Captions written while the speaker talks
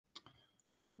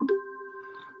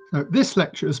Now, this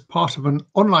lecture is part of an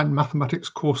online mathematics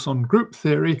course on group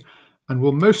theory and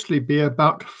will mostly be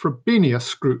about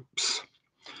Frobenius groups.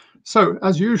 So,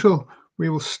 as usual, we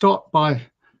will start by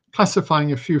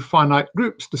classifying a few finite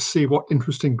groups to see what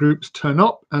interesting groups turn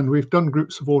up, and we've done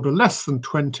groups of order less than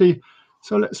 20,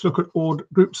 so let's look at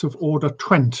groups of order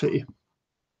 20.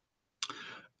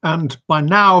 And by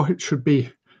now, it should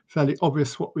be fairly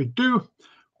obvious what we do.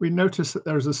 We notice that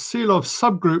there is a Selov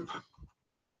subgroup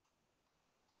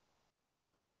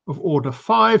of order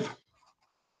 5,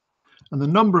 and the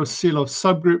number of Selov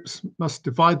subgroups must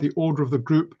divide the order of the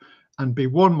group and be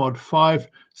 1 mod 5.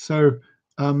 So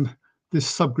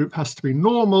this subgroup has to be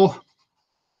normal.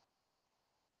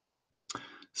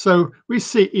 So we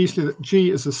see easily that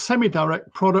G is a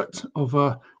semi-direct product of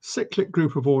a cyclic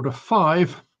group of order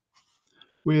 5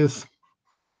 with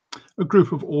a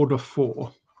group of order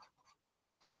 4.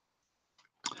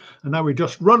 And now we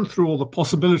just run through all the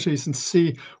possibilities and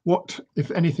see what, if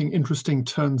anything, interesting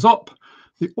turns up.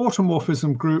 The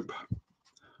automorphism group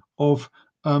of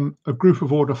a group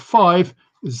of order 5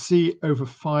 is Z over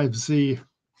 5Z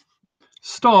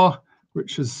star,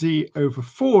 which is Z over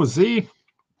 4Z.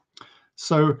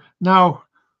 So now,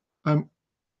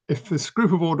 if this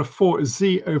group of order 4 is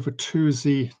Z over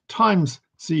 2Z times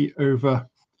Z over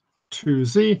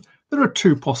 2Z, there are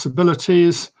two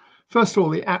possibilities. First of all,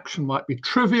 the action might be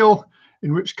trivial,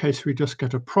 in which case we just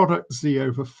get a product Z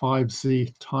over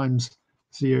 5Z times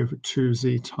Z over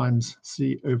 2Z times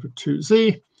Z over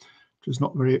 2Z, which is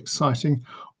not very exciting.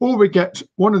 Or we get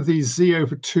one of these Z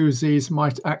over 2Zs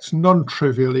might act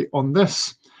non-trivially on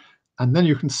this, and then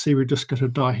you can see we just get a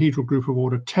dihedral group of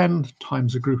order 10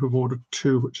 times a group of order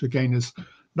 2, which again is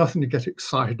nothing to get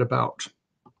excited about.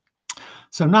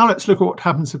 So now let's look at what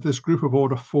happens if this group of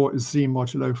order 4 is Z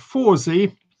modulo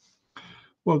 4Z.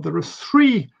 Well, there are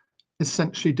three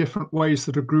essentially different ways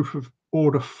that a group of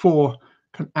order 4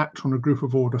 can act on a group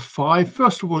of order 5.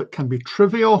 First of all, it can be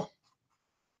trivial,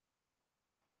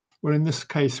 where in this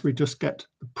case we just get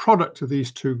the product of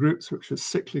these two groups, which is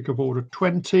cyclic of order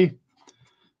 20.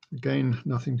 Again,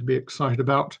 nothing to be excited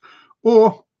about.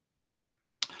 Or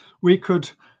we could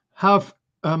have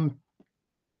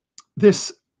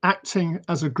this acting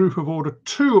as a group of order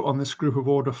 2 on this group of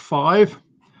order 5.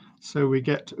 So we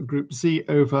get a group Z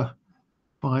over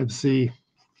 5Z,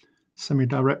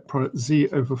 semi-direct product Z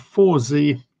over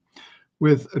 4Z,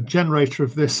 with a generator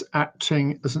of this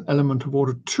acting as an element of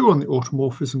order 2 on the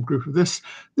automorphism group of this.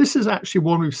 This is actually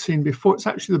one we've seen before. It's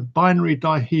actually the binary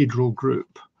dihedral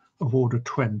group of order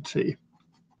 20.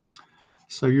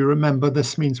 So you remember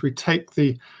this means we take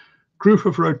the group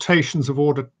of rotations of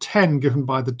order 10 given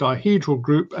by the dihedral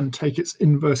group and take its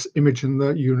inverse image in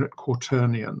the unit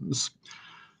quaternions.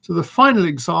 So the final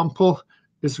example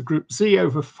is a group Z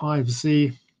over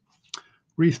 5Z,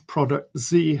 wreath product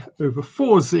Z over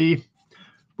 4Z,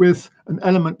 with an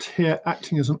element here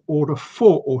acting as an order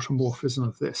 4 automorphism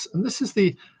of this. And this is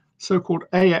the so-called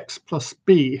AX plus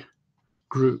B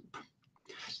group.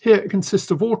 Here it consists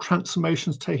of all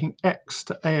transformations taking X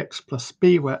to AX plus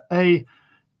B, where A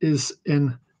is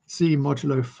in Z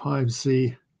modulo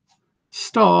 5Z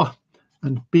star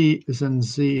and B is in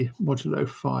Z modulo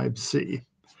 5Z.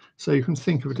 So you can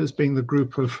think of it as being the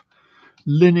group of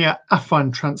linear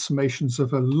affine transformations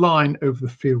of a line over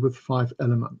the field with 5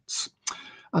 elements.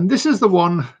 And this is the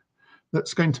one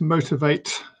that's going to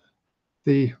motivate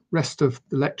the rest of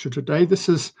the lecture today. This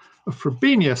is a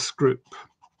Frobenius group.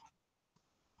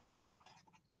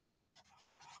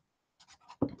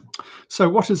 So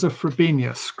what is a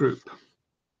Frobenius group?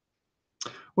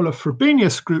 Well, a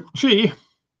Frobenius group G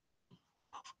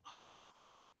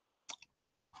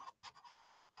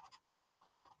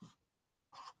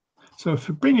So a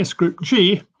Frobenius group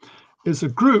G is a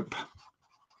group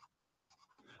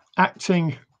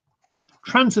acting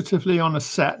transitively on a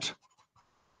set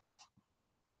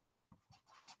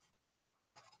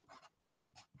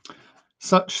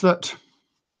such that,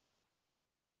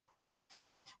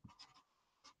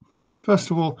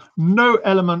 first of all, no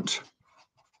element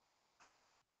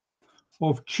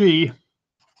of G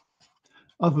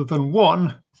other than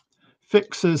 1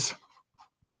 fixes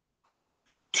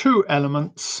 2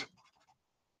 elements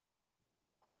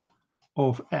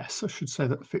of S. I should say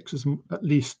that fixes at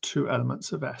least 2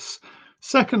 elements of S.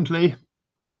 Secondly,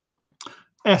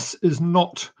 S is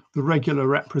not the regular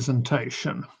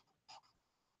representation.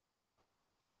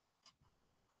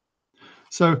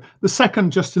 So the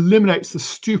second just eliminates the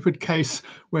stupid case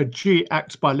where G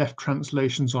acts by left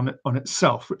translations on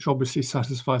itself, which obviously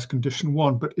satisfies condition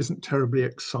 1, but isn't terribly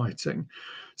exciting.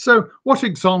 So what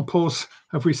examples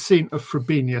have we seen of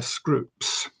Frobenius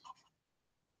groups?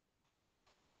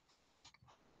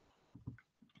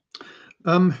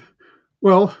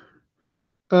 Well,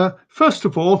 first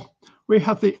of all, we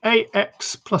have the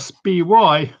AX plus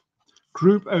BY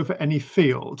group over any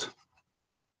field.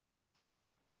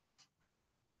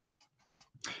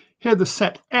 Here the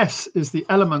set S is the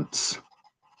elements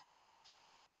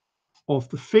of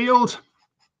the field,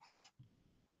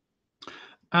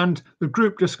 and the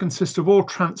group just consists of all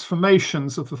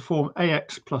transformations of the form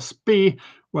AX plus B,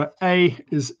 where A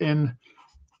is in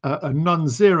a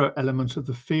non-zero element of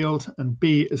the field and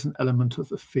B is an element of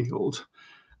the field.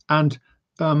 And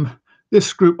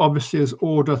this group obviously is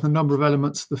order the number of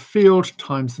elements of the field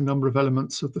times the number of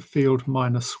elements of the field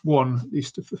minus 1, at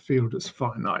least if the field is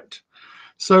finite.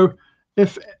 So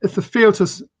if the field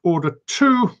has order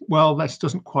 2, well, this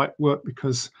doesn't quite work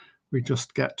because we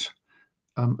just get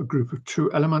a group of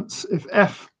 2 elements. If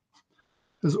F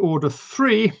has order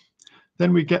 3,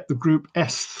 then we get the group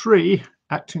S3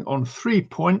 acting on 3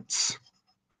 points.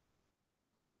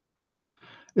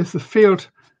 If the field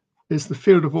is the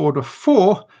field of order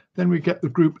 4, then we get the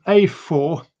group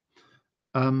A4.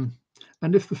 And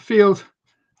if the field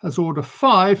has order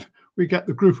 5, we get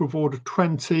the group of order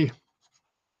 20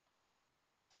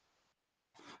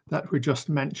 that we just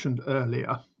mentioned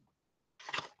earlier.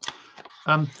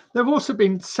 There have also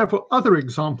been several other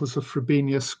examples of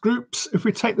Frobenius groups. If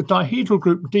we take the dihedral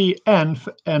group Dn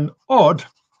for n odd,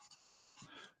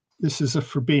 this is a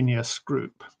Frobenius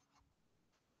group.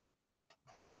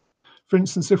 For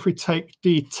instance, if we take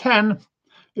D10,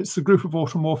 it's the group of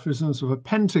automorphisms of a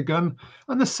pentagon,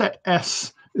 and the set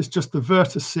S is just the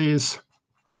vertices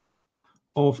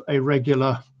of a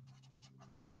regular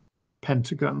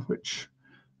pentagon,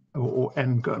 or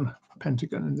n-gon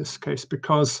pentagon in this case,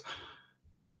 because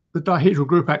the dihedral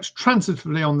group acts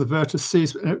transitively on the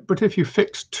vertices, but if you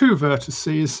fix 2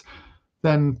 vertices,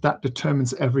 then that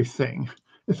determines everything.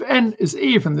 If n is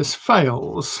even, this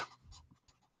fails.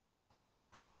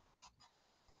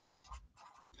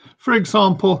 For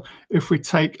example, if we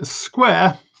take a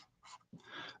square,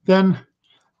 then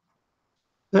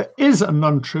there is a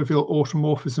non-trivial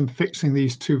automorphism fixing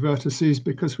these 2 vertices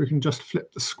because we can just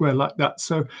flip the square like that.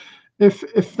 So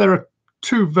if there are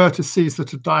 2 vertices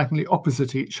that are diagonally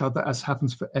opposite each other, as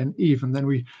happens for n even, then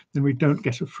we don't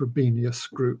get a Frobenius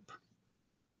group.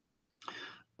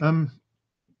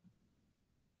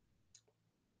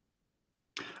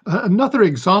 Another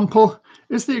example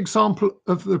is the example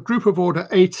of the group of order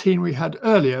 18 we had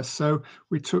earlier. So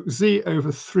we took z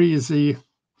over 3z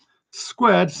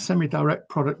squared, semi-direct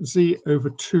product z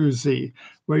over 2z,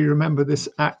 where you remember this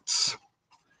acts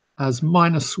as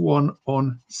minus 1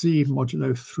 on z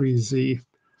modulo 3z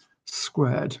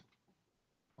squared.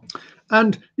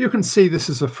 And you can see this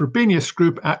is a Frobenius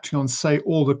group acting on, say,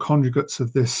 all the conjugates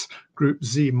of this group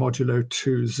z modulo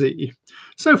 2z.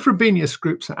 So Frobenius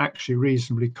groups are actually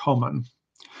reasonably common.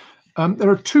 There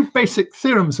are 2 basic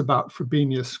theorems about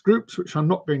Frobenius groups, which I'm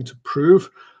not going to prove.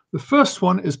 The first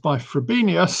one is by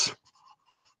Frobenius.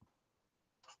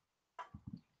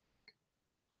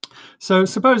 So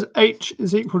suppose H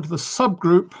is equal to the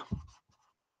subgroup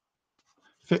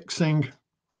fixing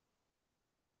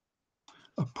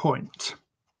a point.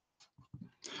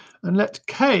 And let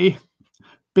K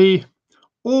be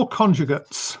all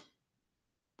conjugates.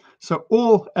 So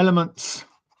all elements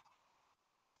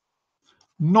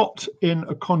not in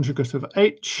a conjugate of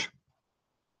H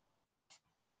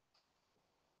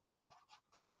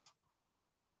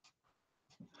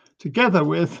together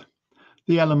with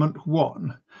the element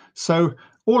 1. So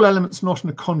all elements not in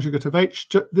a conjugate of H,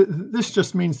 this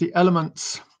just means the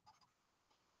elements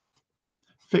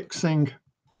fixing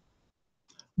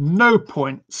no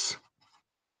points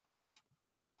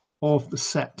of the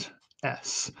set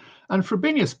S. And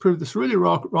Frobenius proved this really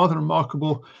rather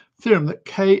remarkable theorem that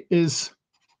K is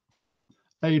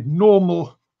a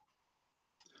normal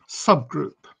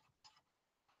subgroup.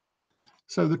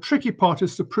 So the tricky part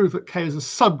is to prove that K is a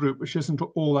subgroup, which isn't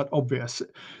all that obvious.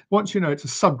 Once you know it's a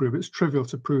subgroup, it's trivial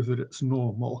to prove that it's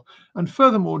normal. And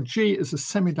furthermore, G is a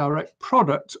semi-direct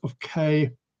product of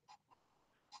K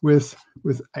with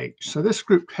H. So this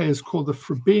group K is called the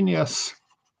Frobenius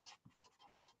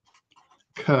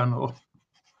kernel.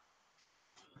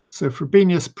 So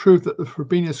Frobenius proved that the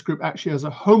Frobenius group actually has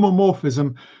a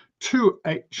homomorphism to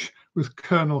H with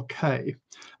kernel K.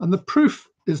 And the proof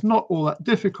is not all that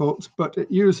difficult, but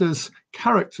it uses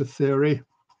character theory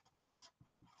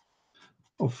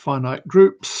of finite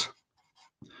groups,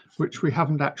 which we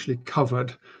haven't actually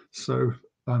covered, so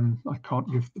I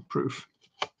can't give the proof.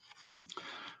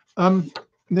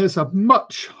 There's a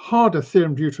much harder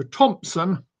theorem due to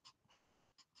Thompson,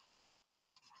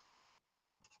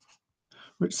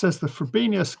 which says the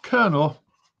Frobenius kernel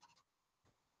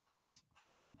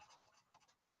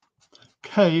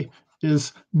K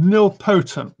is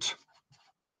nilpotent?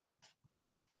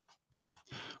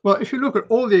 Well, if you look at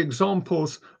all the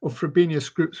examples of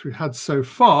Frobenius groups we've had so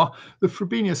far, the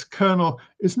Frobenius kernel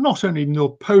is not only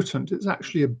nilpotent, it's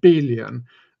actually abelian.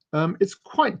 It's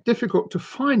quite difficult to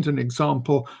find an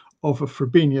example of a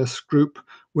Frobenius group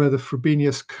where the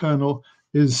Frobenius kernel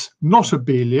is not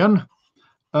abelian.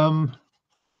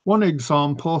 One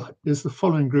example is the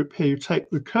following group here. You take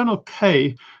the kernel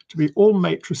K to be all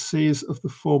matrices of the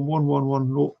form 1, 1, 1,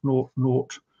 0, 0, 0,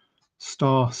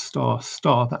 star, star,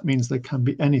 star. That means they can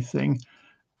be anything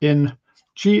in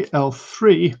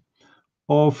GL3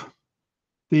 of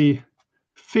the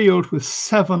field with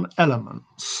 7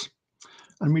 elements.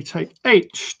 And we take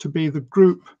H to be the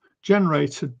group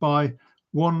generated by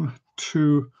 1,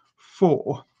 2,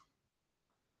 4.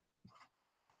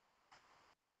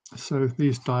 So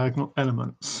these diagonal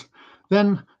elements.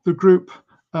 Then the group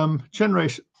then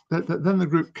the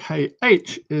group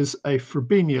KH is a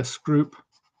Frobenius group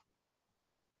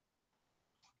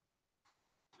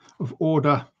of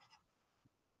order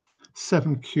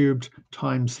 7 cubed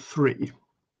times 3.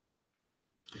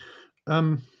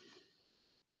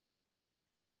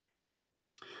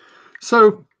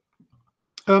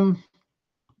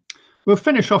 We'll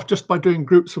finish off just by doing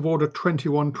groups of order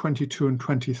 21, 22, and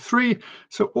 23.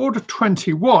 So order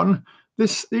 21,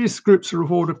 these groups are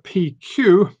of order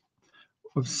PQ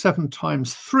of 7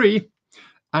 times 3.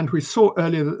 And we saw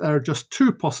earlier that there are just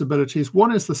 2 possibilities.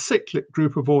 One is the cyclic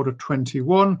group of order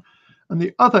 21, and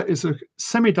the other is a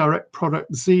semi-direct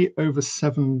product Z over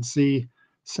 7Z,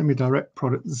 semi-direct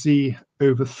product Z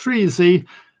over 3Z.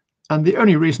 And the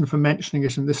only reason for mentioning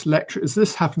it in this lecture is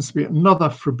this happens to be another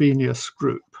Frobenius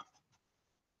group,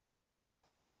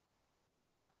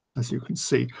 as you can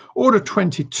see. Order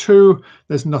 22,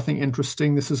 there's nothing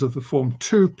interesting. This is of the form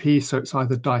 2p, so it's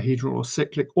either dihedral or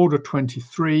cyclic. Order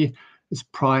 23 is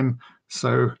prime,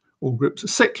 so all groups are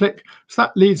cyclic. So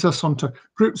that leads us on to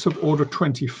groups of order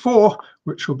 24,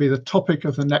 which will be the topic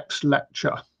of the next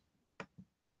lecture.